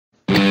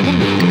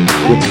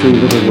with three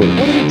little words.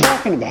 What are we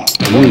talking about?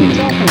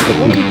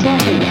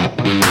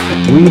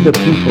 We the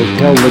people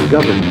tell the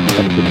government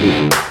what to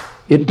do.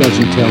 It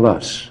doesn't tell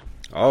us.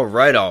 All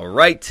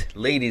right.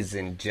 Ladies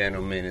and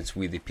gentlemen, it's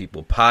We the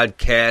People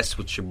podcast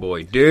with your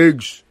boy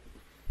Diggs.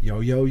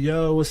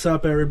 Yo. What's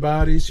up,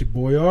 everybody? It's your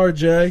boy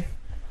RJ.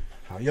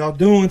 How y'all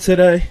doing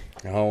today?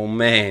 Oh,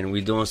 man.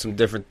 We doing some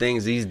different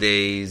things these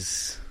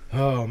days.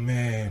 Oh,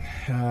 man.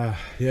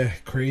 Yeah,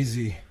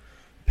 crazy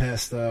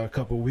past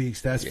couple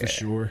weeks, that's for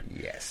sure.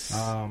 Yes.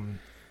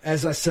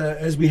 As I said,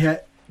 as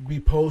we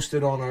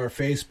posted on our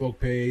Facebook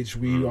page,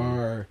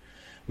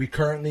 we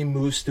currently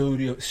moved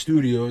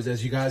studios.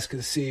 As you guys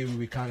can see,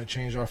 we kind of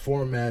changed our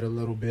format a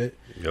little bit.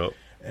 Yep.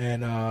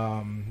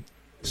 And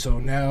so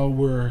now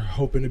we're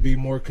hoping to be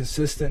more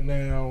consistent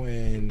now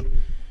and,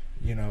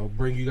 you know,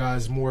 bring you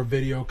guys more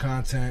video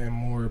content and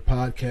more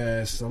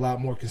podcasts, a lot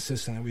more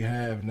consistent than we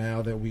have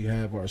now that we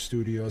have our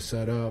studio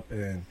set up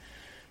and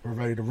we're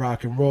ready to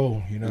rock and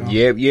roll, you know?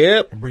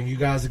 Yep. And bring you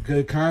guys the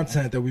good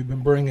content that we've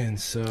been bringing.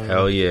 So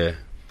hell yeah.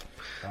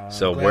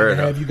 So glad we're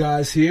to have you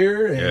guys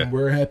here, and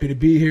we're happy to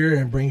be here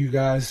and bring you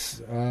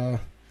guys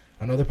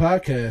another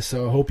podcast.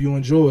 So I hope you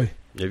enjoy.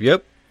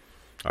 Yep.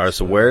 All right,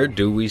 so where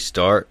do we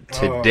start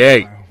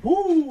today?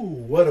 Woo,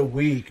 what a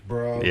week,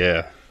 bro.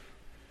 Yeah.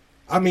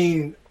 I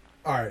mean,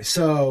 all right,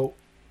 so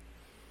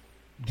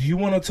do you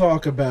want to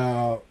talk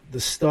about the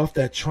stuff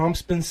that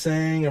Trump's been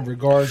saying in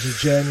regards to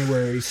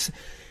January?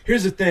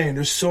 Here's the thing.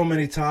 There's so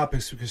many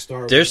topics we can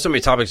start with. There's so many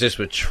topics just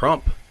with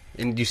Trump.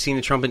 And you seen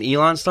the Trump and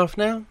Elon stuff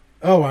now?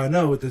 Oh, I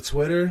know, with the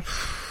Twitter.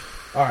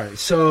 All right,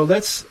 so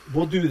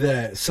we'll do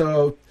that.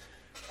 So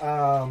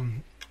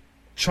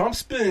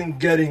Trump's been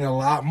getting a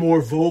lot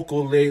more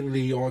vocal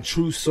lately on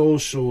Truth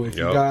Social. If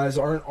you guys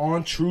aren't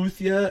on Truth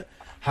yet,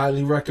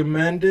 highly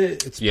recommend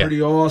it. It's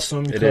pretty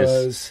awesome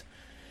because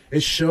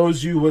it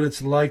shows you what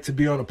it's like to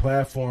be on a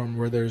platform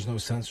where there's no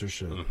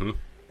censorship. Mm-hmm.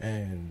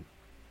 And,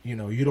 you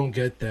know, you don't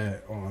get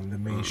that on the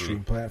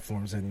mainstream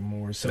platforms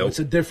anymore. So it's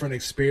a different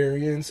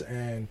experience,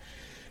 and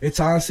it's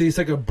honestly, it's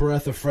like a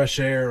breath of fresh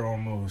air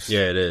almost.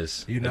 Yeah, it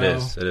is. You know?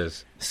 It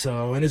is.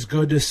 So, and it's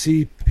good to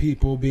see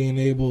people being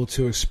able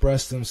to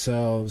express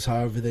themselves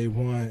however they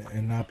want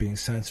and not being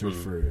censored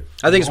for it.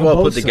 I think it's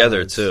well put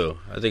together, too.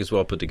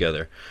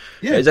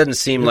 Yeah. It doesn't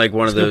seem like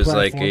one of those,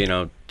 like, you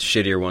know,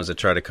 shittier ones that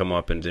try to come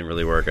up and didn't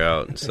really work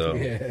out. And so,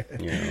 you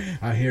know.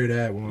 I hear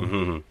that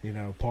one. You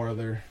know,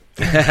 Parler.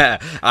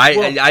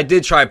 I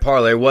did try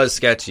Parler. It was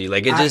sketchy.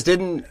 Like, it just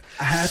didn't.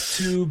 I have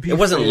to be. It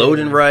wasn't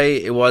loading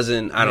right. It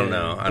wasn't. I don't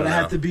know. But I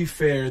have to be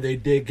fair. They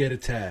did get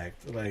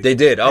attacked. Like, they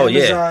did. Oh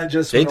Amazon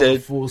just went on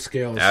full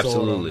scale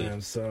assault on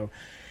them. So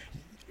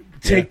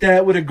take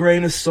that with a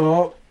grain of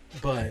salt.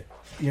 But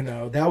you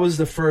know, that was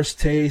the first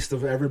taste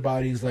of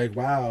everybody's like,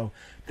 wow,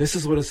 this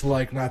is what it's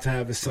like not to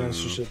have a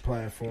censorship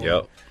platform.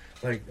 Yep.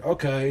 Like,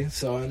 okay,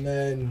 so and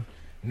then.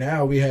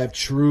 Now we have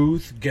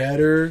Truth,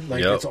 Getter.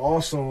 Like, it's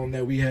awesome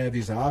that we have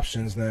these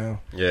options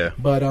now. Yeah.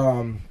 But,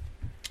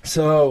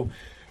 so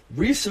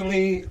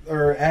recently,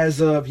 or as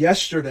of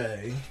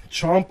yesterday,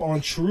 Trump on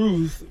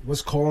Truth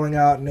was calling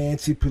out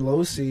Nancy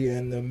Pelosi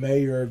and the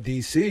mayor of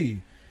D.C.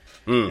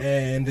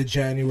 And the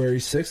January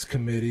 6th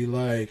committee.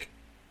 Like,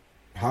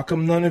 how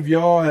come none of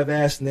y'all have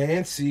asked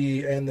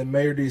Nancy and the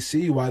mayor of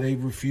D.C. why they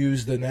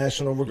refused the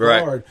National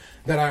Guard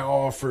that I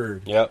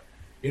offered? Yep.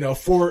 You know,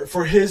 for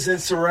his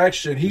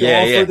insurrection. He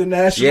offered the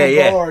National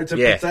Guard to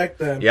protect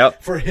them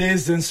for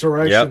his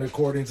insurrection,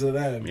 according to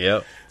them.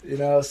 Yep. You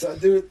know, so,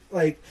 dude,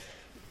 like,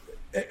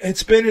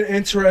 it's been an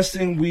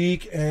interesting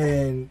week,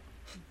 and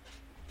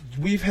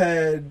we've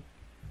had,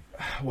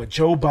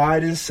 Joe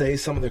Biden say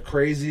some of the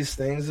craziest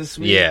things this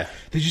week. Yeah.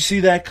 Did you see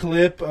that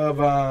clip of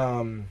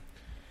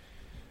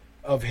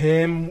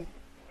him?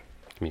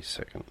 Give me a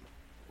second.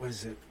 What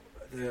is it?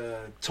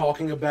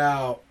 Talking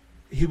about...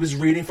 He was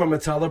reading from a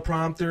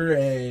teleprompter,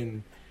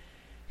 and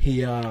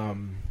he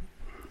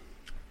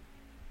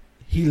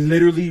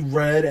literally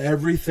read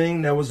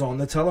everything that was on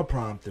the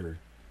teleprompter.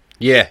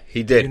 Yeah,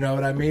 he did. You know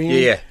what I mean?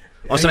 Yeah.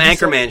 On some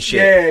Anchorman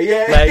shit.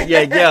 Yeah. Like,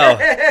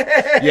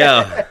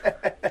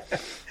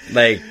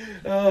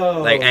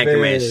 like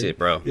Anchorman shit,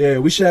 bro. Yeah,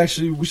 we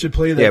should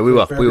play that. Yeah, we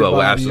will.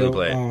 We'll absolutely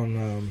play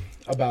it.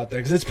 About that,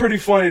 because it's pretty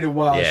funny to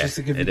watch, just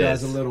to give you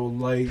guys a little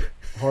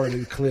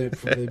light-hearted clip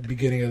from the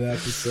beginning of the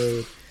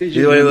episode.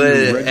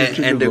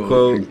 End of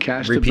quote,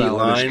 repeat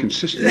line.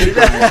 Consistently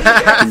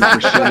higher in the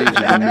percentage of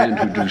the men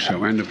who do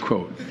so. End of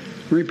quote.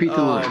 Repeat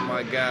the line. Oh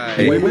my God.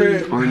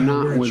 Women are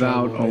not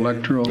without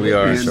electoral. We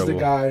are in He's trouble. the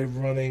guy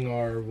running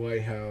our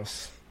White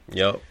House.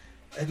 Yep.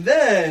 And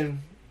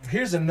then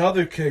here's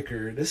another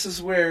kicker. This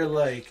is where,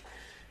 like,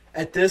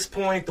 at this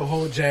point, the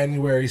whole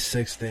January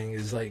 6th thing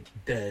is, like,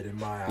 dead in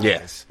my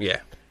eyes. Yeah.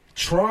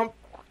 Trump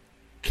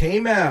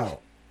came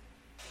out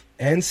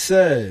and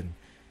said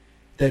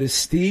that if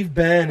Steve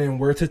Bannon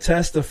were to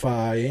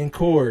testify in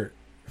court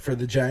for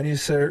the January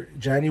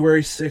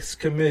 6th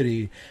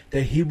committee,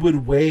 that he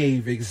would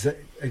waive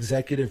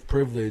executive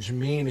privilege,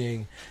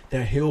 meaning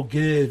that he'll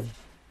give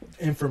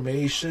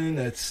information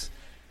that's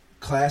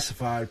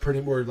classified,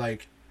 pretty more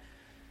like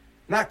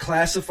not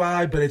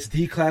classified, but it's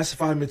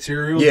declassified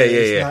material.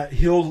 Yeah.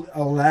 He'll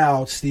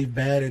allow Steve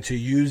Bannon to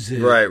use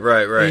it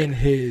right. in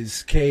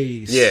his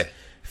case. Yeah.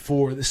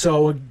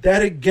 So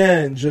that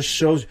again just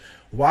shows,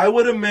 why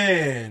would a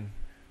man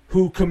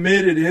who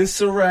committed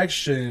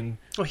insurrection...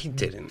 Oh, he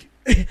didn't.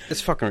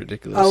 It's fucking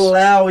ridiculous.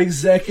 Allow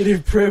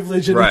executive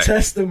privilege in the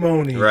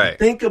testimony. Right.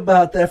 Think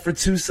about that for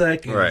 2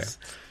 seconds. Right.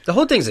 The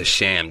whole thing's a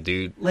sham,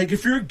 dude. Like,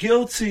 if you're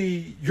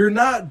guilty, you're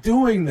not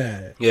doing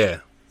that. Yeah.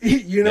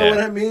 You know what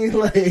I mean?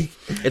 Like,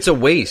 it's a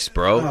waste,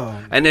 bro.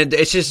 And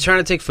it's just trying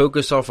to take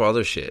focus off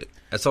other shit.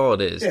 That's all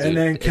it is. Yeah, dude. And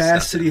then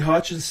Cassidy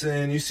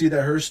Hutchinson, you see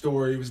that her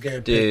story was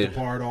getting picked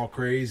apart all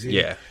crazy.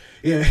 Yeah.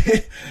 Yeah,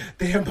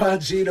 Dan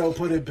Bongino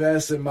put it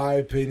best, in my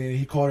opinion.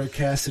 He called her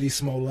Cassidy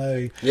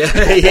Smollett. Yeah.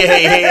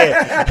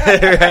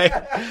 Right?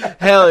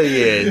 Hell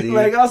yeah, dude.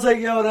 Like, I was like,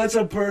 yo, that's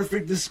a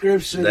perfect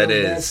description of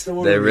that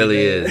story. That really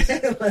is.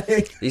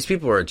 Like, these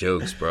people are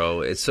jokes,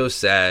 bro. It's so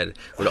sad.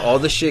 With all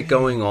the shit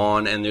going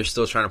on, and they're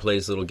still trying to play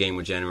this little game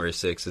with January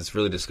 6th. It's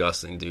really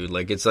disgusting, dude.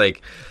 Like, it's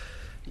like,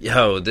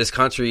 yo, this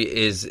country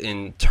is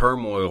in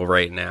turmoil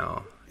right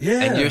now.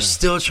 Yeah. And you're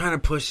still trying to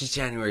push this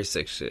January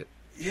 6th shit.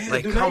 Yeah,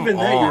 like, dude, come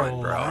on,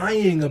 bro.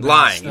 Lying about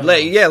lying.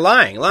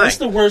 Lying. That's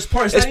the worst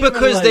part. It's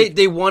because they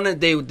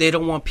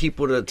don't want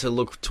people to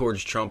look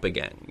towards Trump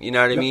again. You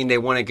know what I mean? They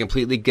want to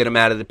completely get him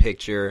out of the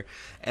picture,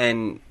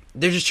 and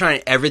they're just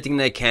trying everything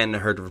they can to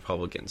hurt the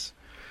Republicans.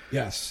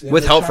 Yes,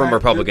 with help from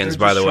Republicans,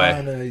 by the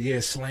way.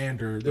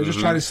 Slander. They're just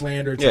trying to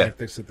slander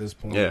tactics at this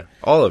point. Yeah,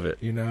 all of it.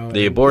 You know,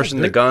 the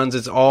abortion, the guns.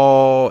 It's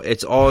all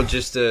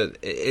just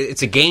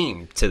it's a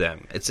game to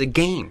them. It's a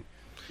game.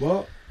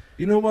 Well,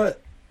 you know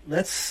what?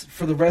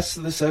 For the rest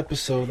of this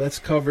episode, let's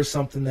cover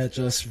something that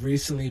just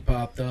recently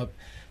popped up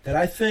that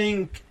I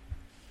think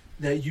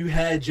that you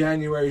had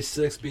January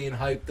 6th being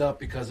hyped up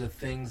because of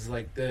things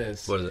like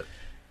this. What is it?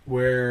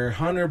 Where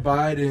Hunter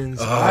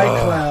Biden's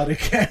iCloud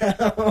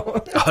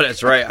account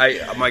that's right.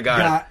 Oh my God.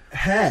 Got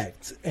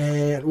hacked.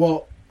 And,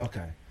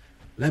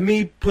 let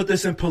me put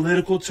this in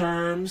political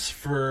terms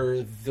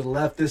for the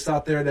leftists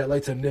out there that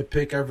like to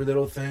nitpick every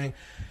little thing.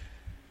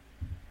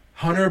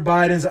 Hunter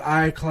Biden's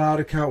iCloud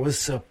account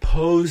was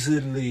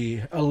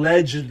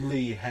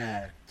allegedly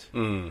hacked.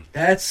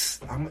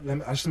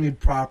 Let me be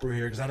proper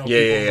here because I know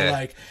people are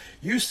like,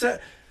 you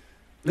said...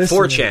 Listen,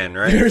 4chan,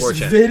 right? There's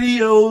 4chan.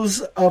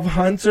 videos of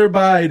Hunter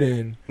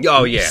Biden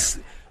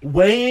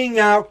weighing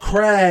out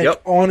crack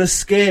on a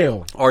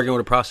scale. Arguing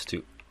with a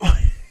prostitute.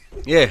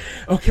 Yeah.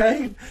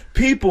 Okay?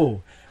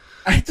 People,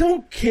 I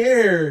don't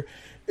care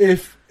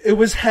if it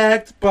was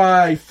hacked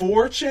by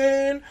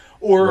 4chan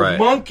or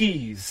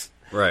monkeys.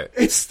 Right.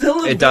 It's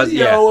still a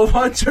video of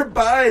Hunter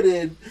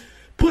Biden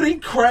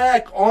putting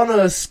crack on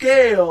a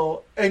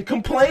scale and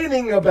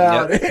complaining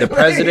about it. The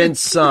president's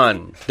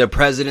son. The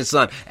president's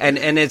son. And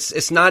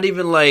it's not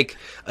even like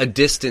a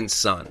distant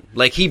son.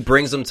 Like, he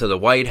brings them to the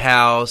White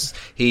House.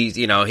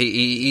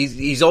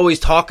 He's always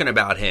talking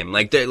about him.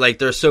 Like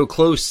they're so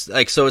close.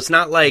 Like, so it's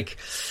not like...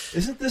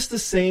 Isn't this the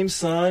same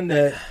son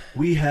that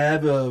we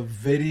have a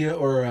video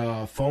or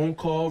a phone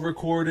call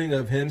recording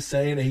of him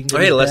saying that he can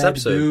get his dad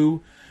to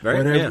do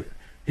whatever? Yeah.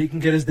 He can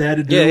get his dad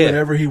to do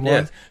whatever he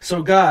wants. Yeah.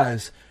 So,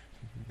 guys,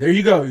 there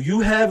you go.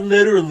 You have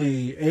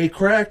literally a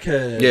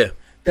crackhead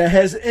that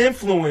has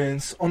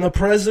influence on the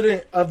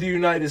president of the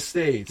United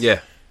States. Yeah.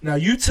 Now,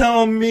 you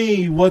tell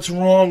me what's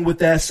wrong with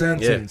that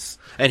sentence.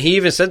 Yeah. And he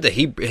even said that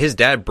his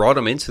dad brought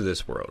him into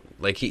this world.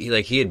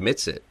 He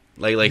admits it.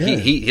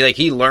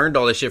 He learned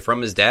all this shit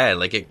from his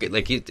dad.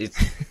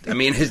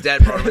 His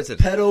dad brought him into it.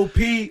 Pedo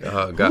Pete.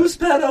 Oh, God. Who's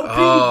Pedo Pete,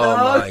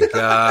 dog? My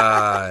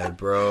God,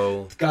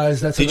 bro.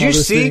 Guys, that's another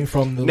thing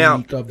from the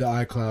leak of the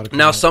iCloud account.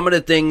 Now, some of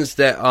the things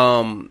that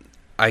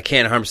I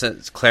can't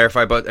 100%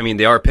 clarify, but I mean,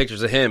 there are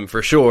pictures of him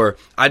for sure.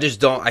 I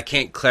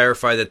can't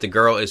clarify that the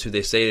girl is who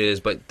they say it is,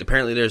 but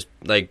apparently there's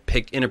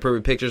like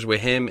inappropriate pictures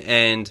with him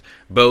and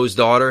Bo's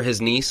daughter,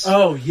 his niece.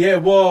 Oh, yeah,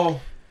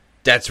 well...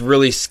 That's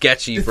really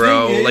sketchy,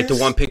 bro. Like the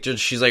one picture,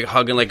 she's like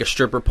hugging like a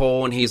stripper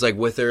pole, and he's like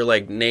with her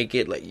like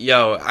naked. Like,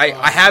 yo,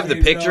 I have the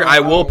picture.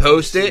 I will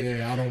post it.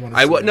 Yeah, I don't want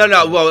to.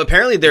 No. Well,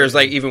 apparently there's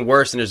like even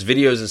worse, and there's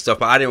videos and stuff.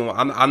 But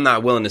I'm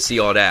not willing to see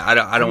all that.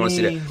 I don't want to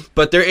see that.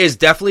 But there is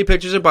definitely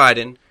pictures of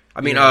Biden.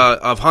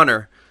 Of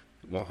Hunter.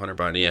 Well, Hunter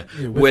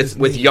Biden,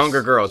 with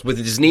younger girls, with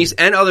his niece,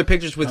 and other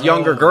pictures with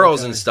younger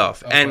girls and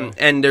stuff. Okay.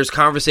 And there's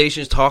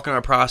conversations talking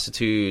about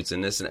prostitutes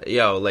and this and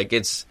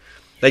it's.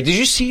 Like, did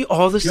you see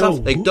all the stuff?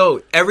 Like,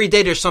 every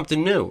day there's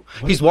something new.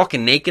 What? He's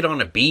walking naked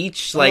on a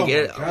beach. Like,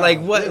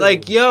 what?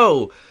 Like,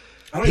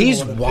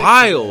 he's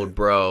wild,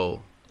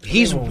 bro.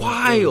 He's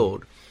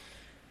wild.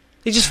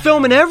 He's just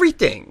filming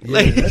everything. Yeah,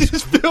 he's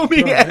just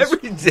filming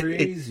every day.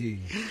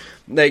 Crazy.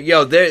 Like,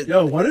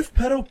 what if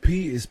Pedo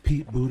Pete is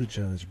Pete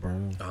Buttigieg,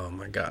 bro? Oh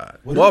my God.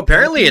 Well,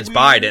 apparently it's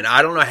Biden.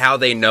 I don't know how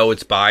they know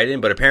it's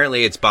Biden, but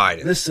apparently it's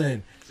Biden.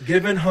 Listen.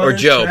 Given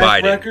Hunter's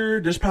track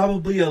record, there's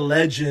probably a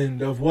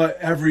legend of what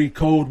every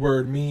code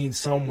word means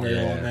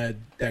somewhere on that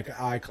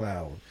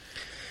iCloud.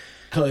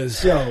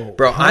 Cause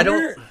bro,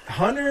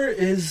 Hunter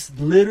is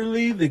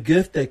literally the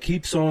gift that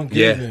keeps on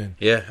giving.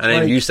 Yeah. And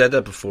like, you said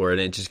that before, and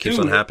it just keeps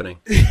on happening.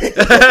 Like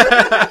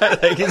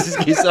it just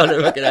keeps on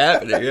fucking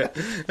happening. Yeah.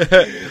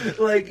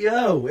 Like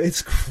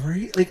it's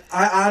crazy. Like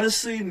I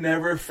honestly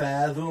never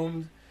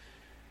fathomed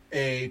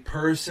a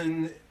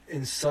person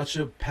in such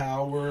a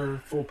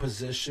powerful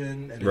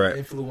position and an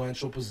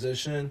influential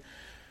position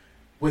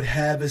would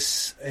have a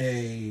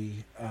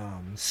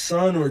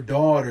son or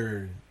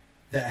daughter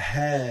that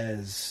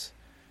has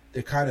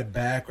the kind of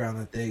background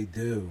that they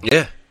do.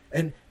 Yeah.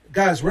 And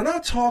guys, we're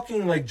not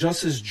talking like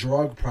just his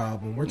drug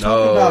problem. We're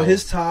talking about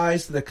his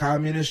ties to the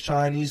Communist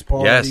Chinese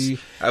Party,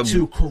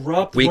 to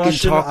corrupt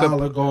Russian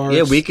oligarchs.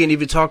 Yeah, we can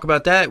even talk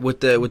about that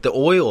with the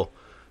oil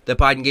that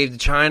Biden gave to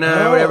China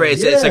or whatever.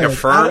 It's like a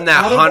firm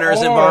that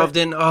Hunter's involved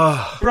in.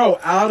 Oh. Bro,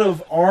 out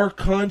of our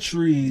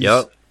country's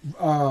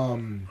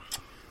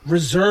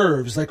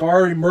reserves, like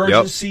our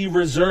emergency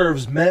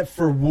reserves meant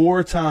for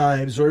war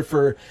times or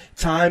for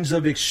times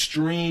of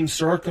extreme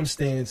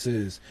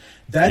circumstances.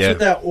 That's what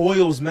that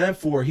oil's meant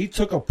for. He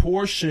took a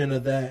portion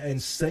of that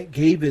and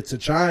gave it to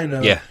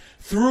China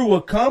through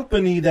a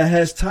company that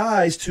has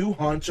ties to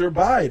Hunter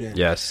Biden.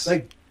 Yes.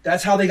 Like,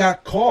 that's how they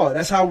got caught.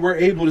 That's how we're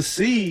able to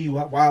see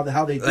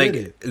how they did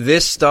it.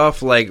 This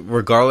stuff, like,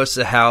 regardless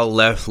of how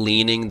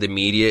left-leaning the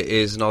media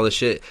is and all this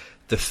shit,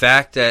 the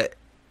fact that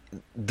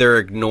they're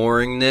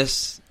ignoring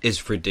this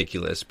is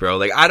ridiculous, bro.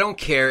 Like, I don't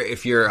care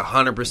if you're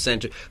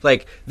 100%.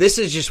 Like, this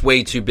is just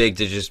way too big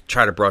to just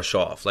try to brush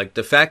off. Like,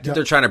 the fact that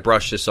they're trying to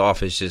brush this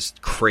off is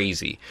just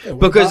crazy. Yeah,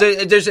 because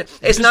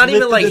it's not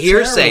even like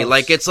hearsay. Tariffs.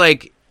 Like, it's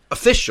like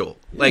official.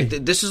 Like,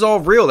 this is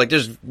all real. Like,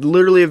 there's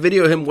literally a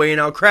video of him weighing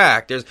out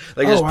crack. There's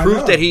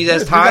proof that he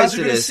has ties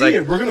to this.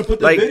 Like, we're gonna put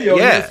the video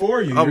in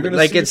for you. You're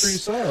gonna see it for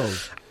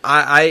yourselves.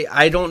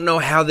 I don't know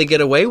how they get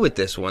away with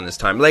this one this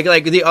time.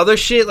 Like the other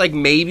shit, like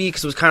maybe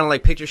because it was kind of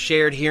like pictures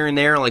shared here and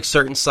there on like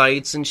certain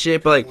sites and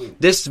shit. But like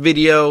this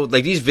video,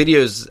 like these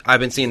videos I've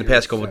been seeing the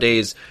past couple of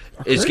days,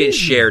 is getting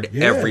shared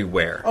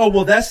everywhere. Oh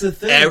well, that's the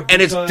thing,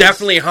 and it's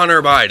definitely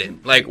Hunter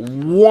Biden, like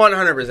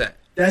 100%.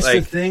 That's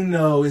the thing,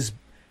 though.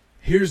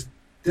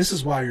 This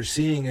is why you're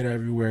seeing it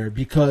everywhere,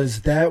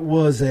 because that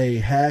was a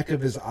hack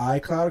of his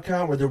iCloud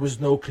account where there was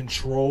no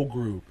control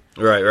group.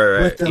 Right.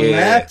 With the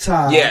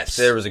laptops. Yes,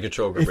 there was a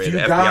control group. If you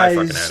FBI guys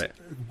fucking had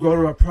it. go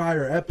to our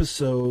prior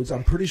episodes,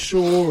 I'm pretty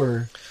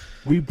sure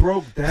we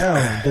broke down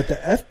that the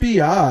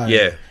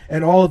FBI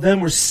and all of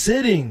them were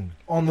sitting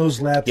on those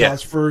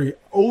laptops for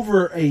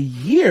over a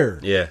year.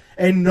 Yeah.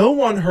 And no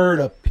one heard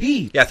a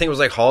peep. Yeah, I think it was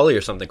like Hawley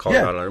or something called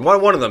out on it.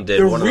 One of them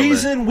did. The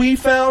reason we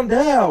found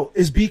out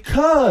is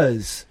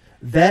because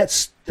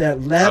that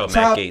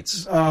laptop,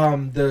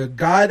 the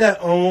guy that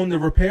owned the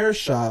repair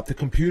shop, the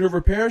computer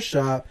repair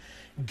shop,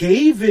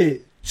 gave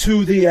it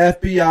to the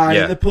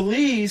FBI and the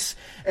police,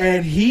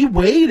 and he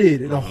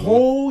waited a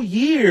whole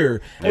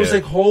year. It was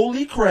like,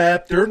 holy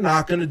crap, they're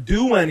not going to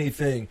do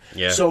anything.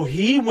 Yeah. So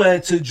he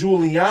went to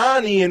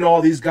Giuliani and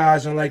all these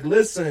guys and like,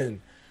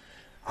 listen,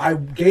 I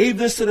gave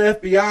this to the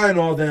FBI and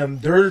all them.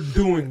 They're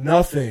doing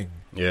nothing.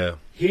 Yeah.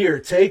 Here,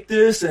 take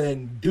this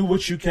and do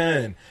what you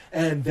can.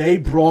 And they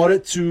brought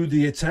it to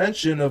the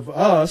attention of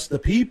us, the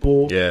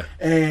people. Yeah.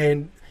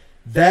 And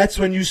that's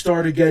when you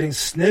started getting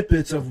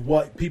snippets of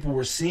what people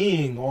were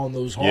seeing on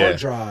those hard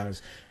drives.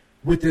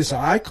 With this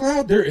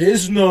iCloud,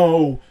 there's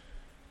no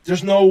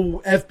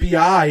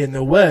FBI in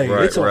the way.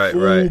 It's a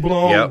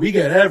full-blown, we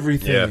get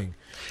everything. Yeah.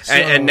 So,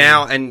 and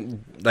now,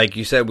 like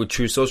you said, with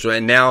True Social,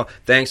 and now,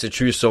 thanks to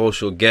True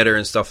Social, Getter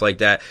and stuff like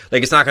that,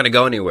 like, it's not going to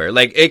go anywhere.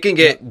 Like, it can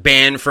get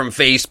banned from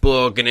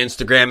Facebook and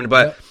Instagram,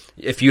 but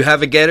if you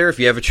have a Getter, if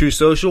you have a True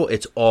Social,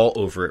 it's all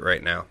over it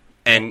right now.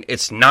 And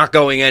it's not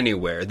going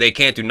anywhere. They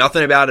can't do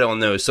nothing about it on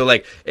those. So,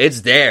 like,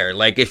 it's there.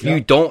 Like, if you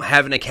don't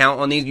have an account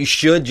on these, you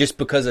should, just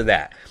because of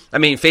that. I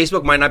mean,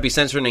 Facebook might not be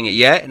censoring it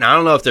yet, and I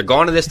don't know if they're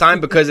gone to this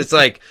time, because it's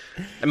like,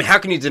 I mean, how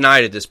can you deny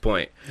it at this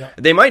point? Yeah.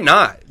 They might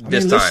not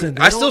this time. Listen,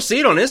 I still see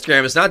it on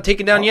Instagram. It's not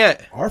taken down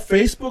yet. Our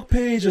Facebook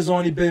page has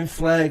only been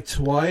flagged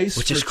twice,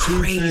 which is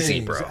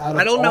crazy, bro.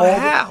 I don't know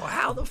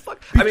how the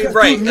fuck. Because,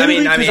 I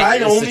mean, I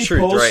only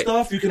post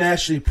stuff you can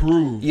actually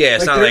prove. Yeah,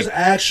 it's like, not like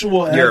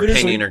actual your evidence,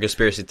 opinion or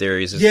conspiracy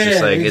theories. It's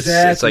just like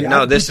it's like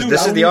no, this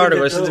is the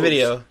article, this is the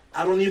video.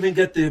 I don't even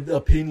get the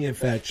opinion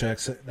fact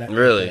checks.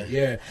 Really?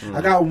 Yeah.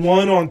 I got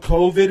one on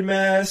COVID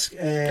mask,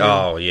 and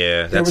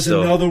there was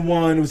another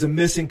one. It was a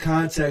missing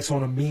context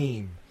on a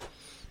meme.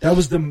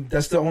 That's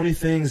the only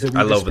things that we.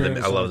 I love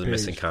the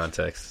missing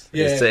context.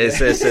 Yeah. It's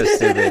so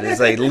stupid. It's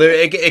like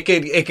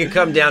it could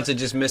come down to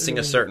just missing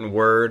a certain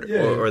word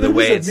or the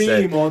way it's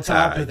said. Meme on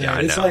top of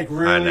that. It's like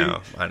really.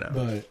 I know.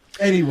 But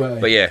anyway.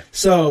 But yeah.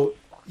 So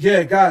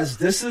guys,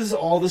 this is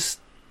all this.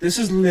 This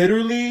is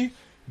literally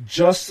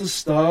just the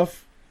stuff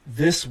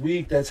this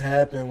week that's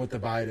happened with the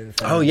Biden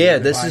family. Oh yeah,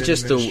 this is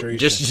just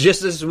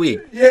this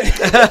week.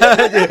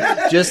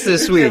 Yeah, just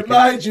this week.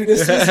 Mind you,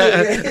 this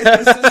isn't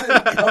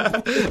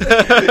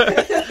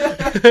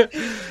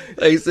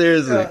like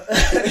seriously,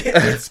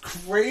 it's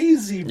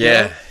crazy, bro.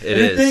 Yeah, it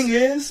is. The thing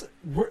is,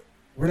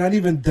 we're not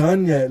even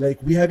done yet.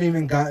 Like, we haven't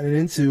even gotten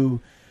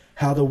into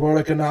how the World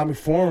Economic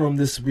Forum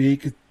this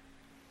week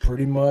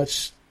pretty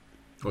much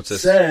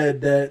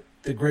said that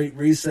the Great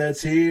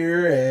Reset's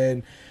here,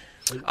 and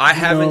I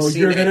haven't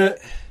seen you're gonna.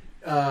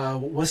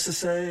 What's the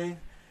saying?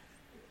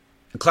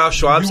 Klaus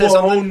Schwab you said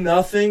something. Own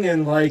nothing,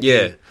 and like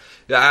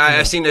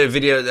I seen the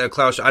video that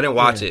Klaus. I didn't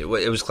watch it.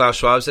 It was Klaus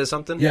Schwab said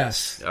something.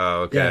 Yes.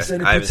 Oh, okay. Yes,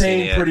 and it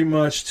pertained pretty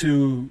much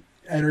to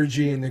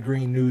energy and the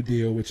Green New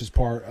Deal, which is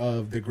part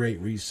of the Great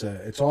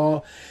Reset. It's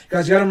all,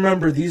 guys. You got to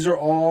remember, these are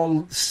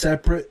all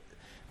separate.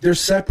 They're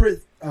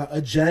separate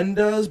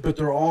agendas, but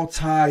they're all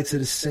tied to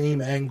the same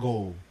end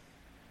goal.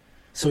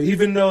 So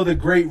even though the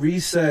Great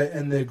Reset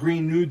and the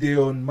Green New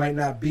Deal might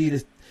not be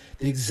the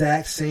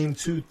exact same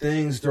two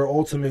things, their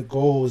ultimate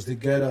goal is to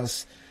get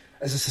us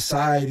as a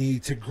society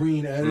to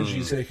green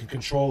energy so they can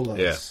control us.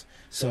 Yeah.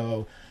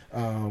 So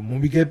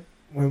when we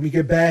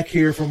get back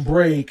here from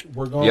break,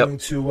 we're going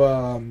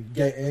to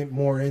get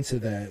more into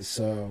that.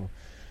 So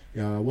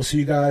we'll see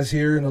you guys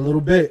here in a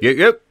little bit.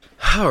 Yep.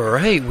 All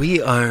right, we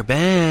are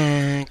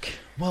back.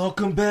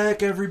 Welcome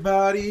back,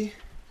 everybody.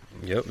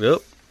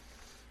 Yep.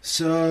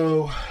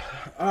 So,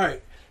 all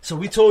right. So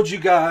we told you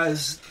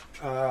guys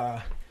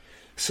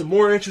some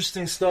more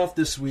interesting stuff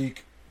this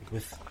week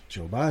with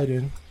Joe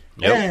Biden.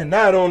 Yep. And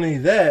not only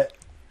that,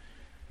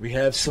 we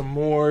have some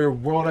more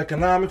World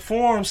Economic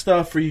Forum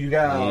stuff for you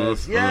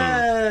guys.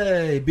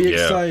 Yay! Be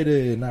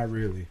excited. Not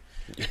really.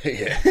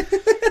 Yeah.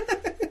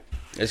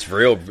 It's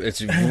real.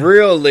 It's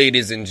real,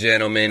 ladies and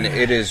gentlemen.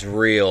 It is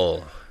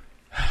real.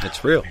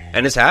 It's real.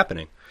 And it's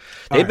happening.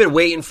 They've been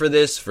waiting for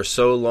this for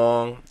so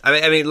long.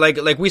 I mean,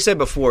 like we said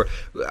before,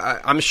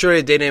 I'm sure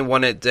they didn't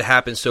want it to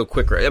happen so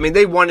quicker. I mean,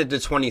 they wanted the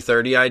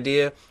 2030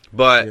 idea,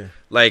 but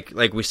like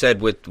we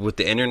said with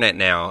the internet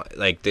now,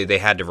 like they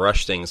had to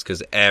rush things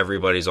because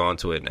everybody's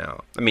onto it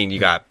now. I mean, you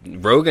got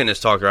Rogan has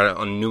talked about it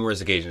on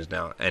numerous occasions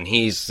now, and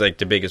he's like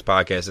the biggest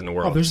podcast in the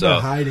world. There's no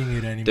hiding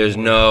it anymore. There's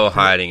no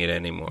hiding it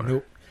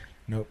anymore.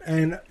 Nope.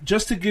 And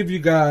just to give you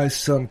guys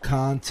some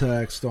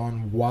context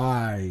on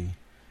why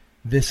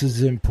this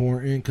is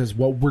important, because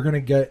what we're going to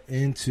get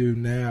into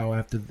now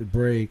after the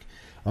break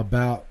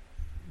about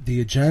the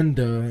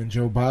agenda and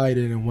Joe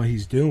Biden and what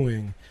he's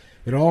doing,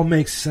 it all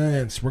makes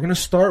sense. We're going to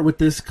start with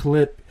this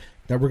clip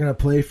that we're going to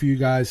play for you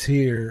guys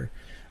here,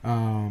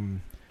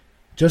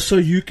 just so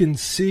you can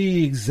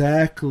see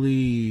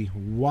exactly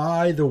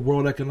why the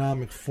World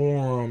Economic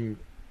Forum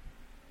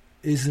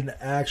is an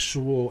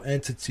actual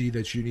entity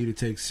that you need to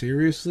take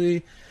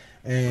seriously,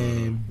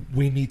 and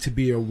we need to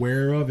be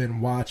aware of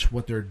and watch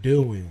what they're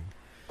doing.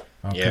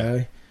 Okay?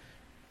 Yeah.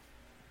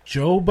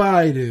 Joe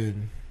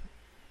Biden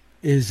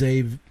is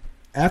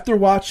after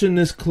watching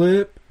this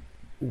clip,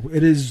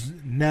 it is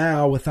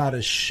now without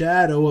a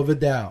shadow of a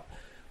doubt,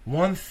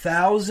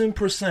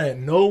 1,000%,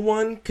 no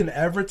one can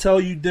ever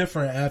tell you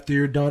different after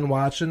you're done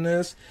watching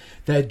this,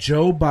 that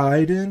Joe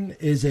Biden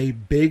is a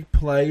big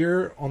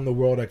player on the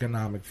World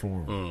Economic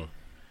Forum.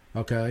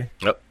 Okay?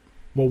 Yep.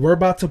 What we're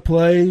about to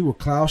play with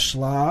Klaus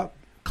Schwab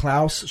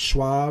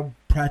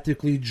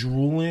practically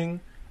drooling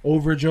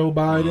over Joe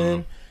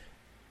Biden,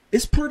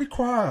 it's pretty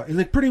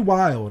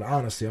wild,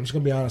 honestly. I'm just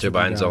going to be honest with you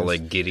guys. Joe Biden's all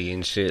like giddy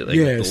and shit. Like,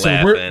 yeah,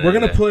 so we're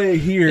going to play it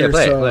here. Yeah,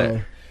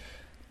 play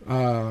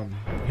it.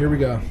 Here we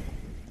go.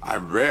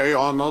 I'm very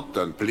honored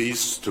and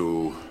pleased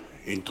to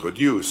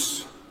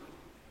introduce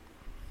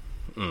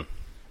the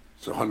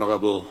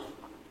Honorable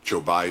Joe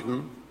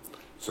Biden,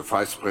 the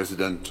Vice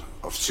President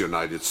of the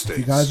United States.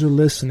 If you guys are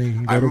listening, you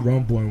can go to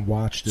Rumble and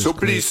watch this. So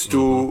pleased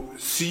to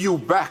see you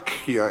back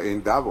here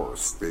in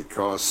Davos,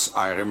 because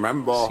I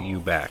remember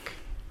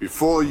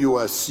before you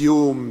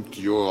assumed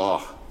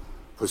your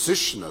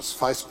position as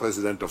Vice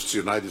President of the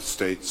United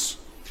States,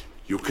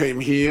 you came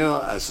here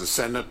as a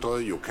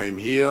senator, you came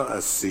here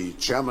as the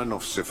chairman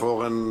of the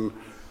Foreign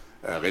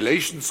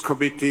Relations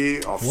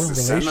Committee of the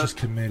Senate.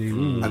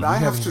 And I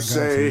have to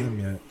say,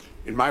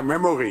 in my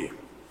memory,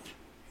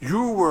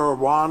 you were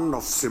one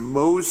of the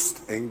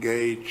most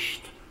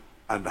engaged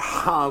and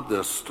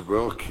hardest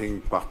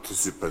working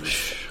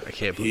participants I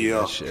can't believe here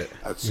that shit.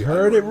 at the You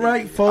heard it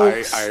right,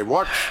 folks. I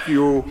watched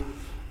you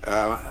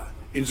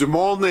in the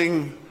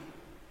morning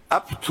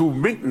up to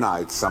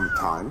midnight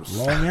sometimes.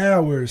 Long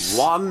hours.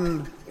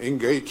 One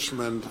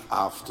engagement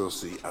after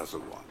the other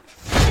one.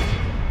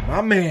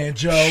 My man,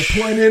 Joe,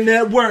 putting in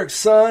that work,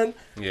 son.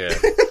 Yeah.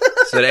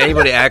 So did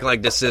anybody act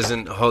like this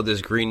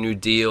this Green New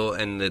Deal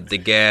and the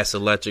gas,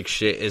 electric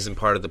shit isn't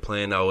part of the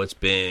plan? No, it's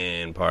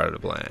been part of the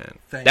plan.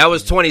 That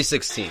was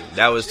 2016.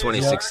 That was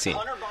 2016.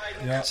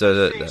 Yep.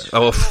 So,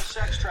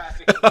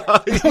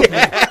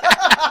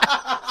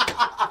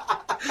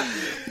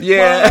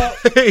 yeah.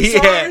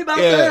 Sorry about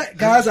that.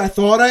 Guys, I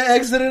thought I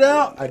exited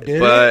out. I did.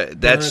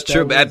 But that's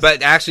true.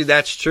 But actually,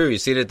 that's true. You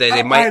see that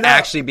they might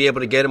actually be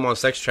able to get him on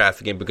sex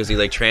trafficking because he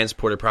like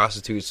transported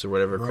prostitutes or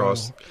whatever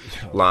across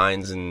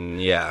lines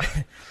and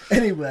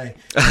Anyway.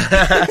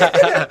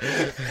 Back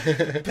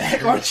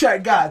on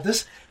track. God,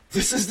 this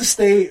is the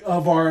state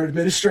of our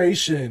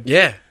administration.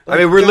 Yeah. I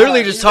mean, we're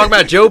literally just talking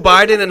about Joe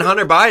Biden and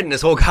Hunter Biden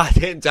this whole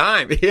goddamn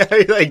time.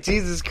 Like,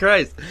 Jesus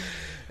Christ.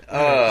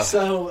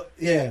 So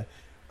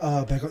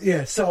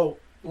so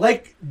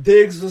like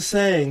Diggs was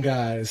saying,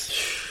 guys,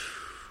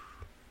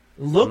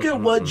 look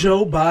at what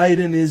Joe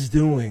Biden is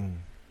doing.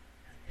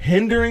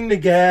 Hindering the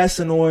gas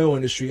and oil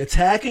industry,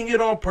 attacking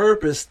it on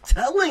purpose,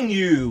 telling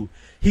you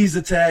he's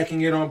attacking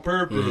it on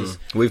purpose.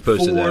 We've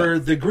posted for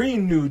the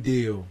Green New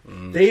Deal.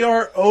 They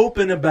are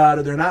open about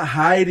it. They're not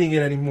hiding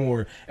it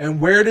anymore.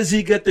 And where does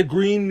he get the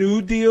Green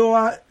New Deal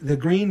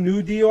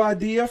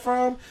idea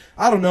from?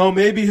 I don't know.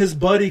 Maybe his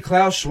buddy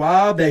Klaus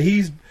Schwab that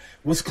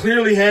was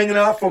clearly hanging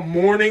out from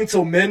morning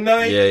till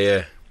midnight.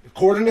 Yeah.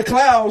 According to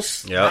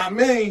Klaus, not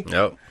me.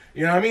 Yep.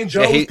 You know what I mean?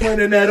 Joe was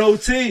playing in that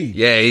OT.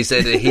 Yeah, he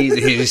said that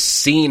he's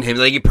seen him,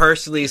 like he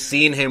personally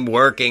seen him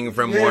working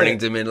from morning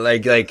to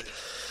midnight, like.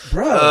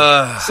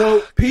 Bro,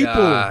 so people,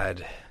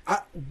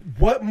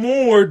 what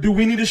more do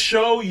we need to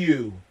show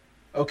you?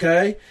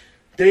 Okay,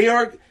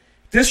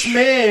 this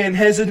man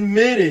has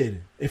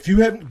admitted. If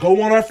you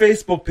go on our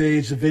Facebook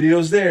page, the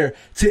video's there,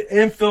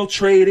 to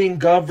infiltrating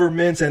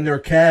governments and their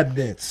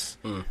cabinets.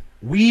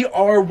 We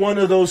are one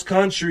of those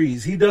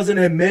countries. He doesn't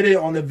admit it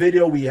on the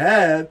video we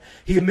have.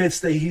 He admits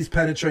that he's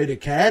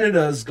penetrated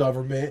Canada's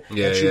government,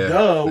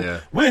 Trudeau,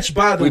 which,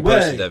 by the way, we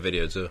posted that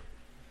video too.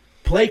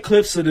 Play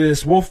clips of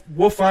this. We'll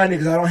find it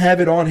because I don't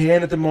have it on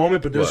hand at the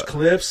moment, but there's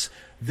clips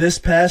this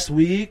past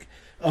week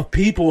of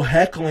people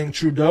heckling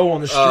Trudeau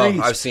on the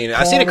streets. I've seen it.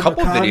 I've seen a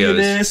couple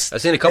videos.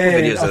 I've seen a couple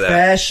videos of that.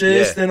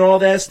 Fascist and all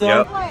that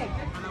stuff. Yep.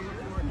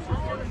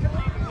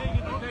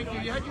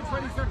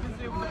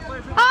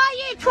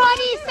 Oh, you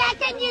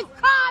 22nd, you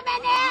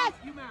communist!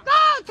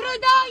 Go,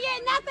 Trudeau,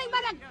 you're nothing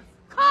but a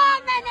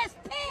communist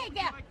pig!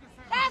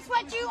 That's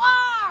what you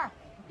are!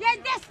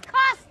 You're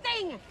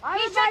disgusting!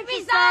 You should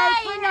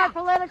resign! Free our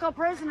political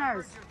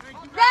prisoners!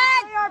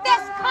 That's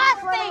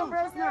disgusting!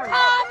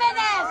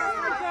 Communist!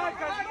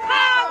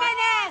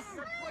 Communist!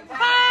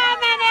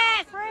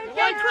 Communist!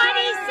 Your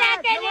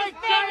 22nd is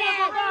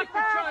finished!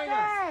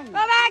 Go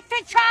back to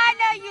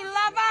China, you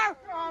lover!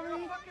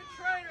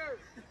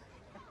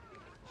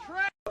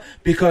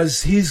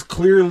 Because he's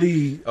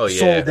clearly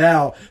sold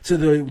out to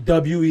the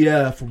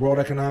WEF, World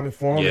Economic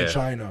Forum, in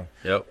China.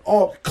 Yep.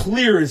 All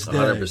clear as day.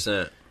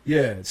 100%.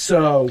 Yeah,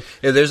 so...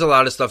 Yeah, there's a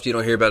lot of stuff you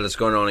don't hear about that's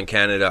going on in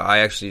Canada. I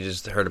actually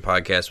just heard a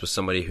podcast with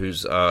somebody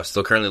who's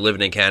still currently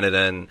living in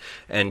Canada,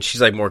 and she's,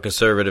 like, more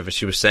conservative, and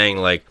she was saying,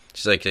 like,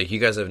 she's like, you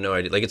guys have no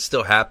idea. Like, it's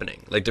still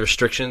happening. Like, the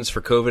restrictions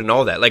for COVID and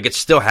all that. Like, it's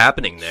still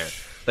happening there.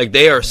 Like,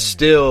 they are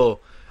still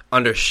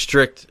under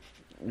strict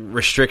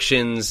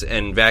restrictions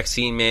and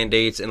vaccine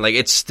mandates, and, like,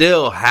 it's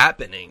still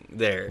happening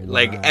there. Wow.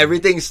 Like,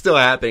 everything's still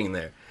happening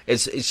there.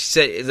 It's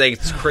like,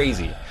 it's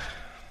crazy.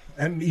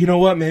 And you know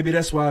what? Maybe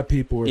that's why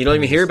people you don't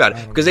even hear about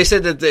it. Because they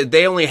said that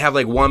they only have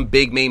like one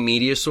big main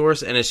media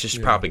source, and it's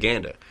just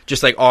propaganda.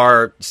 Just like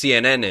our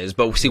CNN is.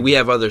 But see, we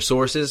have other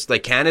sources.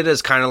 Like Canada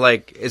is kind of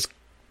like, it's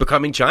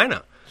becoming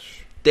China.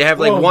 They have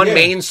like one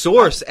main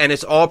source, and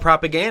it's all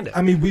propaganda.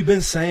 I mean, we've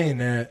been saying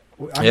that.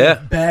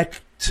 Back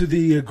to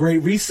the Great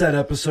Reset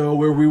episode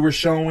where we were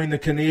showing the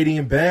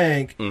Canadian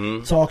bank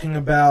talking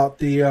about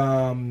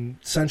the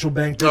central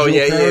bank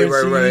digital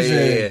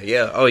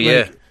currencies. Oh,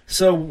 yeah.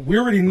 So we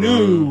already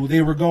knew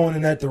they were going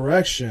in that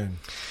direction.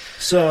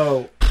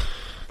 So,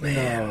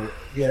 man,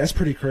 that's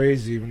pretty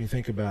crazy when you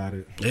think about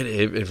it.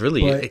 It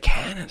really is.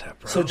 Canada,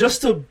 bro. So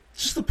just to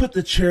put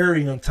the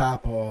cherry on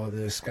top of all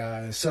this,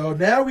 guys. So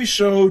now we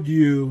showed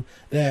you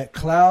that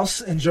Klaus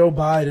and Joe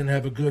Biden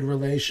have a good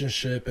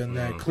relationship, and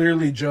that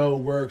clearly Joe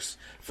works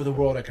for the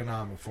World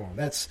Economic Forum.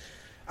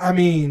 I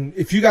mean,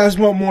 if you guys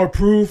want more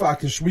proof,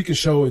 we can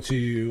show it to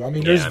you. I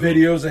mean, there's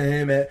videos of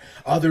him at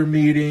other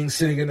meetings,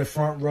 sitting in the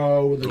front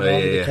row with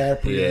Leonardo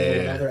DiCaprio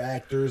and other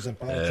actors and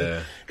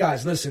politics.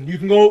 Guys, listen, you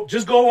can go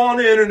on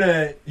the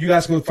internet. You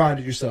guys can find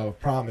it yourself.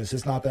 Promise,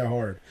 it's not that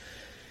hard.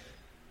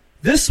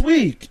 This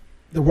week,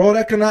 the World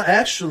Economic...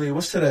 Actually,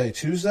 what's today?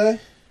 Tuesday?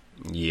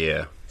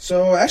 Yeah.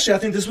 So, actually, I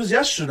think this was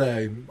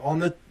yesterday, on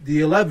the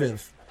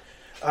 11th.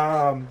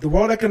 The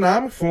World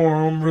Economic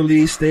Forum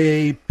released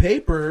a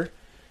paper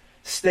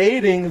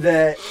stating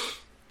that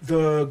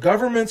the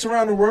governments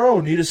around the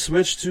world need to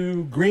switch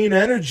to green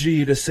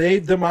energy to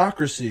save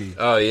democracy.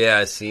 Oh, yeah,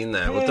 I've seen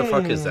that. What the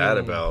fuck is that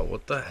about?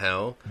 What the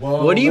hell?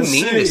 Well, what do you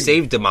mean to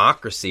save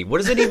democracy? What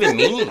does it even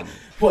mean?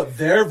 What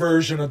their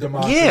version of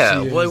democracy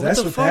is. What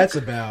that's what that's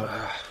about.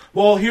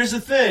 Well, here's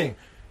the thing.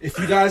 If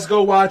you guys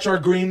go watch our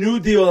Green New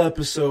Deal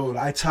episode,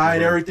 I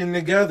tied everything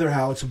together,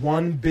 how it's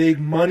one big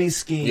money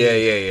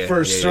scheme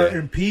for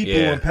certain people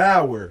in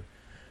power.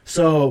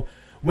 So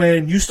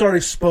when you start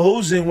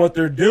exposing what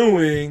they're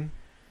doing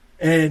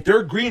and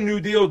their Green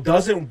New Deal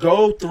doesn't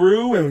go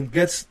through and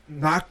gets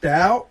knocked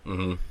out,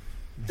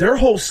 their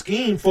whole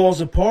scheme falls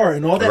apart.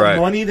 And all that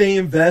money they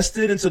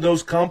invested into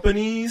those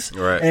companies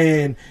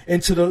and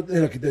into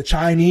the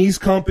Chinese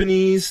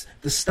companies,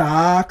 the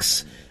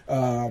stocks,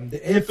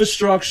 the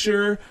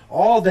infrastructure,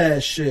 all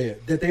that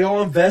shit that they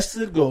all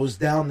invested goes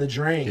down the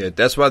drain. Yeah,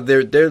 that's why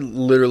they're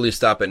literally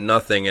stop at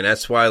nothing, and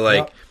that's why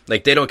like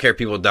they don't care if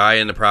people die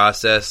in the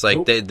process.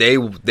 Like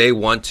they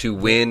want to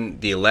win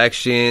the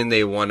election.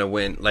 They want to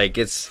win. Like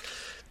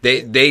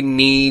They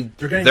need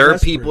their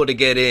people to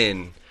get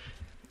in.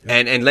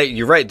 Yep. And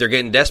you're right, they're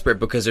getting desperate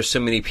because there's so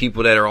many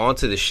people that are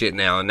onto this shit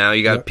now. And now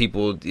you got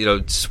people,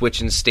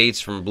 switching states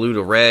from blue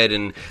to red,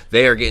 and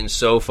they are getting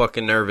so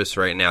fucking nervous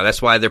right now.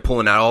 That's why they're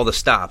pulling out all the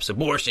stops,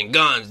 abortion,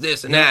 guns,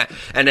 this and that.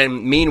 And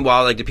then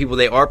meanwhile, like the people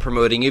they are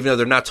promoting, even though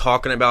they're not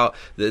talking about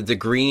the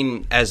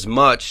green as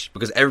much,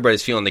 because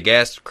everybody's feeling the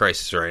gas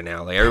crisis right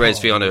now. Like everybody's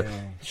feeling it.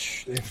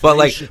 But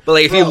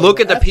if you look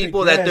at the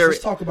people that they're, let's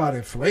talk about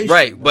inflation,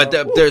 right? But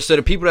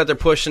the people that they're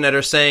pushing that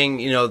are saying,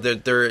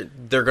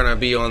 they're gonna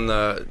be on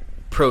the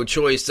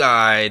pro-choice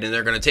side and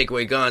they're gonna take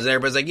away guns, and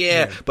everybody's like,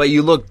 yeah. But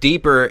you look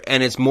deeper,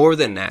 and it's more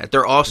than that.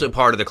 They're also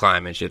part of the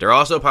climate shit. They're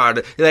also part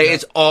of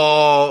it's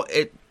all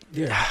it.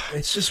 Yeah,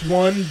 it's just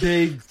one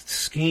big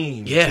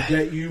scheme. Yeah, to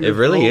get you it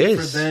really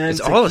is. For them it's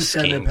to all a keep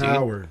scheme, them in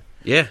power. Dude.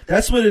 Yeah,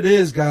 that's what it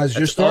is, guys.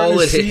 You're starting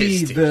to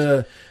see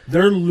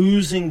they're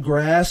losing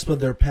grasp of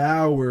their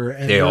power,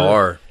 and they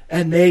are,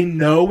 and they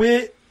know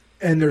it,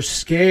 and they're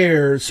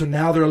scared. So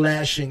now they're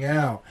lashing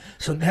out.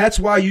 So that's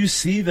why you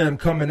see them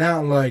coming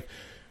out and like,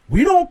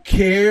 we don't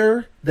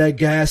care that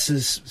gas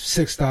is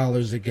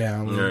 $6 a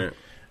gallon. Right.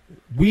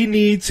 We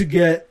need to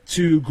get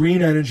to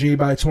green energy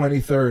by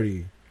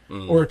 2030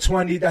 or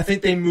 20. I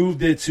think they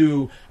moved it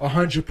to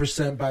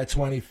 100% by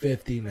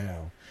 2050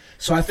 now.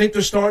 So I think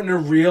they're starting to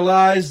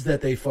realize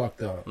that they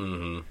fucked up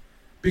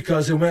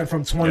because it went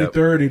from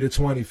 2030 to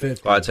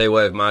 2050. Well, I'll tell you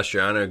what, if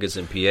Mastriano gets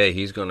in PA,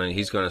 he's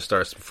gonna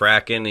start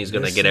fracking. He's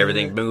gonna get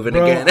everything moving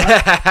again.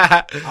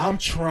 I'm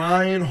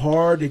trying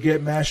hard to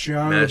get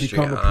Mastriano to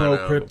become a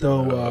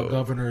pro-crypto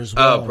governor as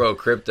well. Oh,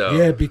 pro-crypto.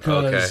 Yeah,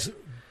 because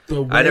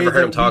the way I never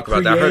heard him talk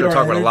about that. I heard him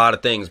talk about a lot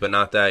of things, but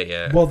not that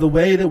yet. Well, the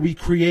way that we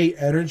create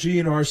energy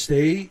in our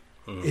state,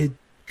 it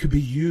could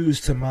be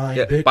used to mine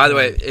Bitcoin. By the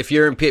way, if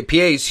you're in PA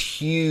is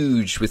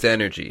huge with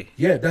energy.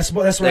 Yeah, that's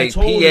what I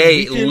told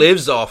PA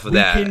lives off of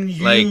that. We can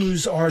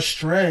use our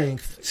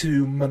strength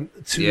to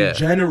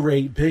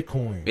generate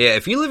Bitcoin. Yeah,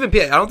 if you live in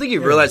PA, I don't think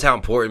you realize how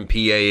important PA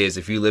is.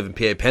 If you live in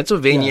PA,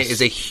 Pennsylvania is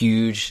a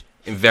huge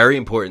and very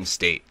important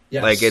state.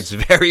 Yes. Like, it's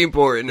very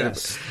important.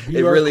 Yes.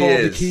 It really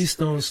is. The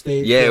Keystone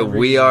State. Yeah,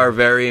 we are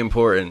very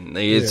important.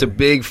 It's a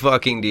big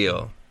fucking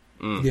deal.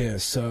 Yeah,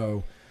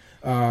 so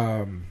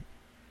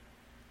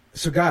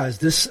guys,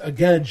 this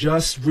again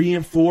just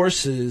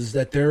reinforces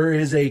that there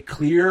is a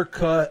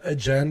clear-cut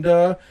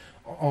agenda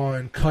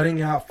on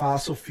cutting out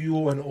fossil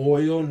fuel and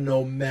oil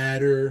no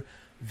matter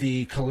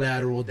the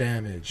collateral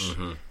damage.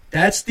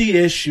 That's the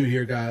issue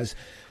here, guys.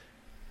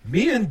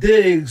 Me and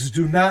Diggs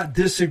do not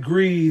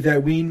disagree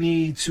that we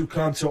need to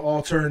come to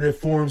alternative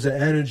forms of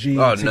energy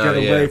to get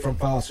away from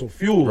fossil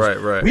fuels.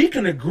 Right. We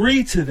can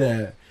agree to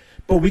that,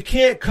 but we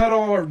can't cut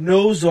our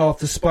nose off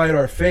to spite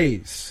our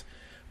face.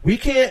 We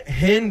can't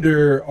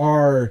hinder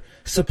our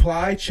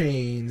supply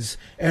chains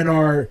and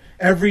our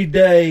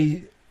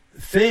everyday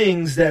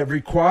things that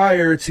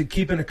require to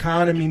keep an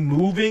economy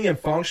moving and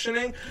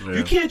functioning.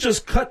 You can't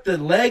just cut the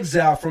legs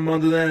out from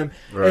under them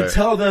and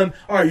tell them,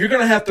 all right, you're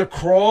going to have to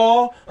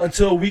crawl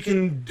until we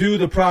can do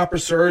the proper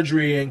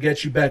surgery and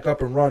get you back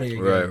up and running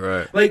again.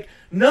 Right. Like,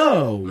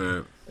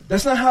 no,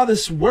 that's not how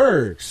this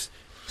works.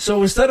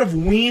 So instead of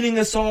weaning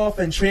us off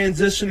and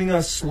transitioning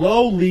us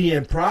slowly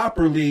and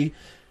properly,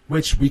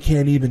 which we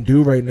can't even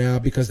do right now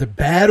because the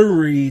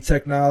battery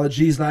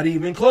technology is not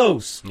even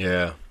close.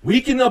 Yeah.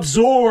 We can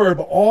absorb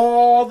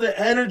all the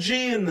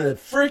energy in the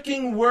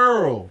freaking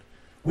world.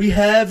 We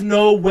have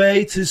no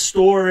way to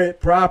store it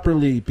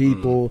properly,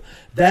 people.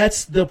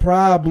 That's the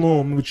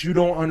problem, which you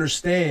don't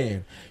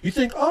understand. You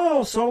think,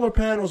 oh, solar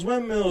panels,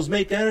 windmills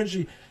make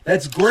energy.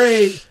 That's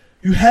great.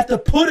 You have to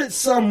put it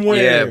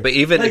somewhere. Yeah, but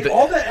even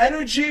all the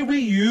energy we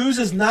use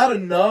is not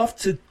enough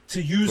to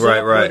use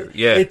right. What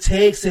it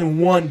takes in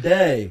one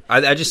day.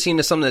 I just seen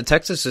that something that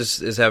Texas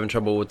is having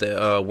trouble with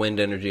the wind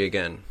energy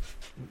again.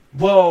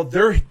 Well,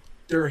 their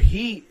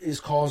heat is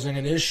causing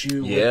an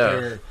issue. With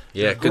their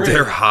because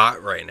they're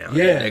hot right now.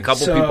 Yeah, and a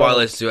couple people I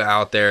listen to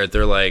out there,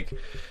 they're like,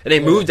 and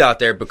they moved out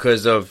there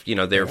because of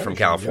they're from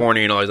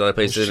California and all these other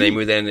places, and they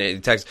moved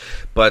in Texas,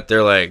 but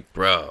they're like,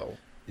 bro,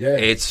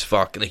 it's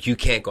fucking like you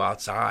can't go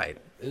outside.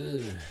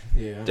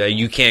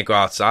 You can't go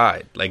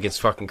outside. Like, it's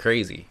fucking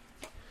crazy.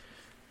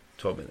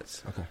 12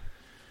 minutes. Okay.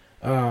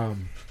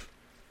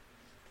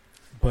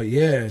 But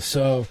yeah,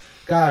 so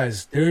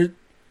guys,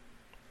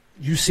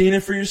 you've seen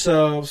it for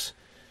yourselves.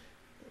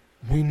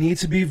 We need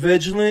to be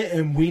vigilant,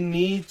 and we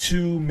need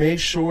to make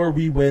sure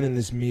we win in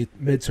this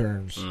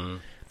midterms.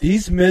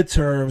 These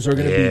midterms are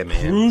going to be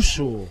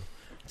crucial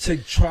to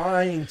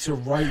trying to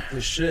right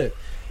the ship.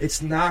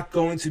 It's not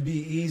going to be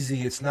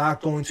easy. It's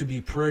not going to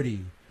be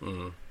pretty.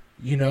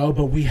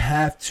 But we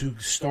have to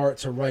start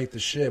to right the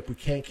ship. We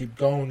can't keep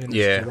going in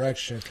this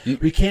direction.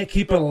 We can't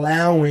keep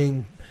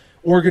allowing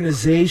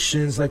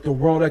organizations like the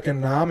World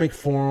Economic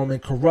Forum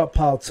and corrupt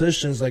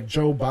politicians like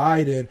Joe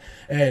Biden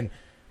and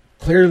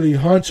clearly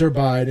Hunter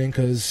Biden,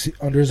 because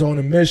under his own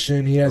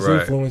admission, he has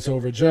influence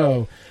over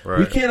Joe.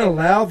 We can't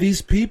allow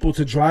these people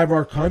to drive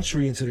our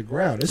country into the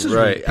ground. This is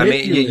ridiculous. I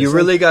mean, you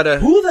really got to...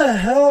 Who the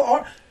hell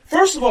are...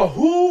 First of all,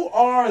 who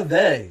are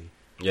they?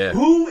 Yeah.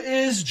 Who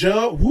is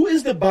Joe? Who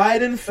is the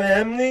Biden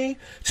family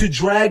to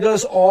drag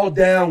us all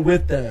down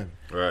with them?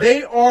 Right.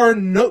 They are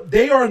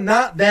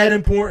not that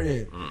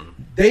important.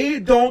 They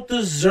don't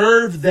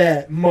deserve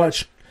that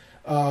much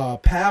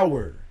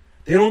power.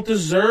 They don't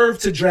deserve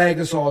to drag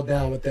us all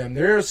down with them.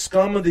 They're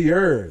scum of the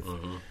earth.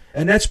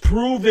 And that's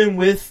proven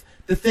with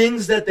the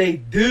things that they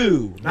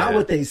do, not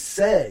what they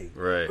say.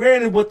 Right.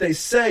 Granted, what they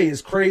say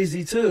is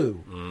crazy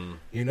too.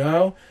 You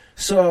know?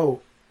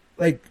 So,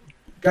 like,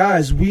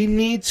 guys, we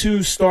need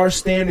to start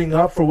standing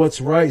up for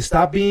what's right.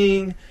 Stop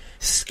being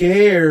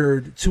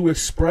scared to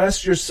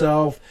express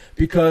yourself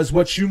because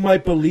what you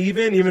might believe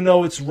in, even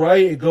though it's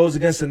right, it goes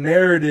against a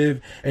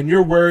narrative, and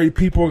you're worried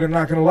people are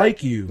not going to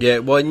like you. Yeah,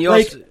 well, and you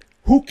like, also...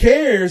 who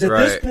cares? At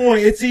this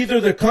point, it's either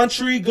the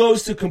country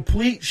goes to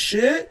complete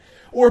shit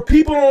or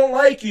people don't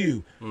like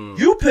you.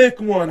 You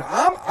pick one.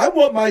 I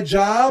want my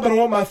job and I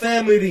want my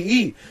family to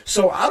eat.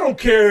 So I don't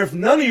care if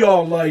none of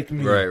y'all like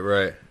me.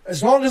 Right.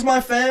 As long as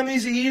my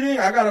family's eating,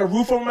 I got a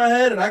roof over my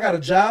head, and I got a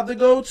job to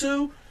go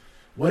to,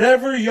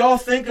 whatever y'all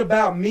think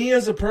about me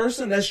as a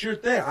person, that's your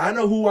thing. I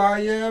know who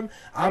I am.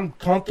 I'm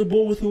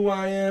comfortable with who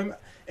I am,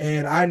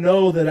 and I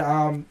know that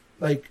I'm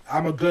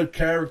a good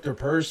character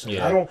person.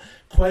 Yeah. I don't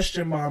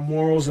question my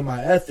morals and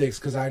my ethics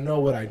because I know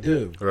what I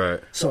do. Right.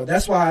 So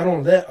that's why I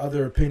don't let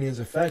other opinions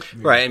affect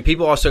me. Right, and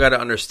people also got to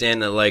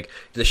understand that, like,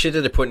 the shit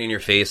that they're putting in your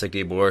face, like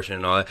the abortion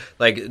and all that,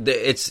 like,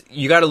 it's,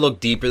 you got to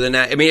look deeper than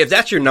that. I mean, if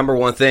that's your number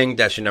one thing,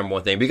 that's your number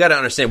one thing. But you got to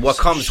understand what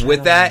comes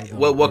with that.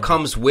 What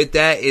comes with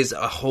that is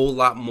a whole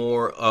lot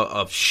more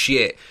of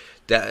shit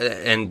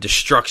and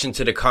destruction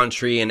to the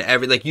country and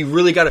like, you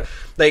really got to,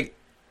 like,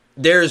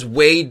 there's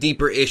way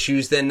deeper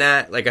issues than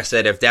that. Like I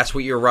said, if that's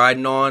what you're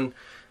riding on,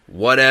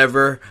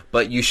 whatever,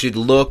 but you should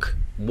look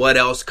what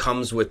else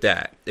comes with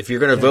that. If you're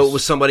going to vote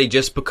with somebody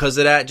just because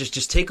of that,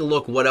 just take a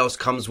look what else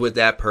comes with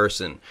that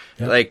person.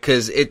 Yep. Like,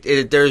 because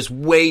there's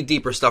way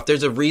deeper stuff.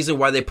 There's a reason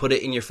why they put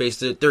it in your face.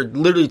 They're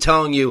literally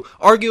telling you,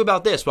 argue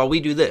about this while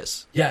we do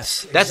this.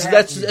 Yes,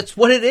 that's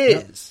what it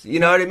is. Yep. You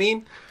know what I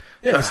mean?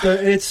 Yeah,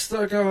 it's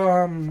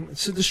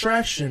a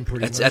distraction,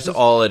 pretty much. That's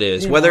all it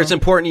is. Whether it's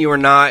important to you or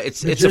not,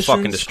 it's a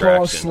fucking distraction.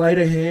 Call sleight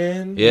of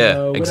hand.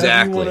 Yeah,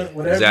 exactly.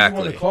 Whatever you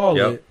want to call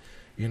it,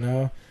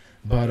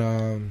 But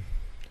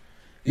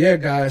yeah,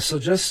 guys. So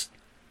just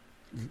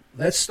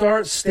let's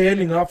start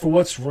standing up for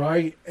what's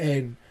right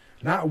and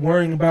not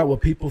worrying about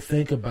what people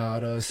think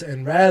about us,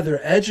 and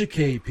rather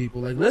educate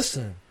people. Like,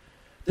 listen,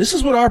 this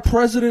is what our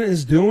president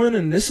is doing,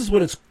 and this is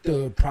what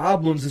the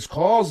problems it's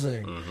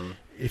causing.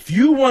 If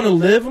you want to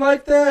live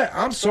like that,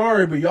 I'm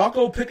sorry, but y'all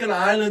go pick an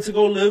island to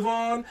go live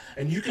on,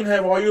 and you can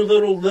have all your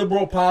little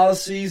liberal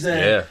policies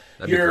and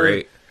that'd be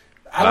great.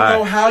 I don't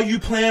know how you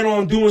plan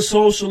on doing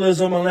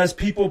socialism unless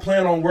people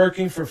plan on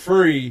working for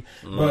free,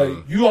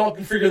 but you all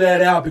can figure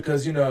that out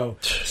because,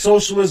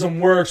 socialism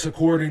works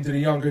according to the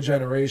younger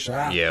generation.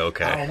 I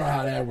don't know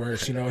how that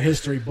works,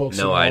 history books.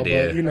 No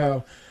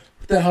idea.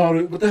 But,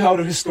 what the hell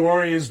do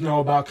historians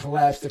know about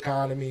collapsed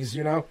economies,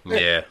 Yeah.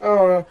 I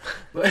don't know.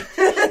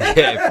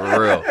 Yeah,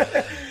 for real.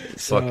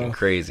 It's fucking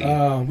crazy.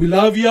 We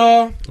love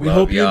y'all. We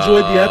hope you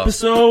enjoyed the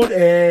episode.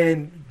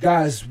 And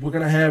guys, we're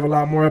going to have a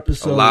lot more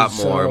episodes. A lot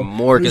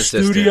more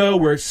consistent. Studio,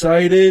 we're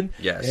excited.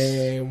 Yes.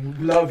 And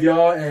we love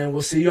y'all, and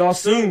we'll see y'all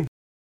soon.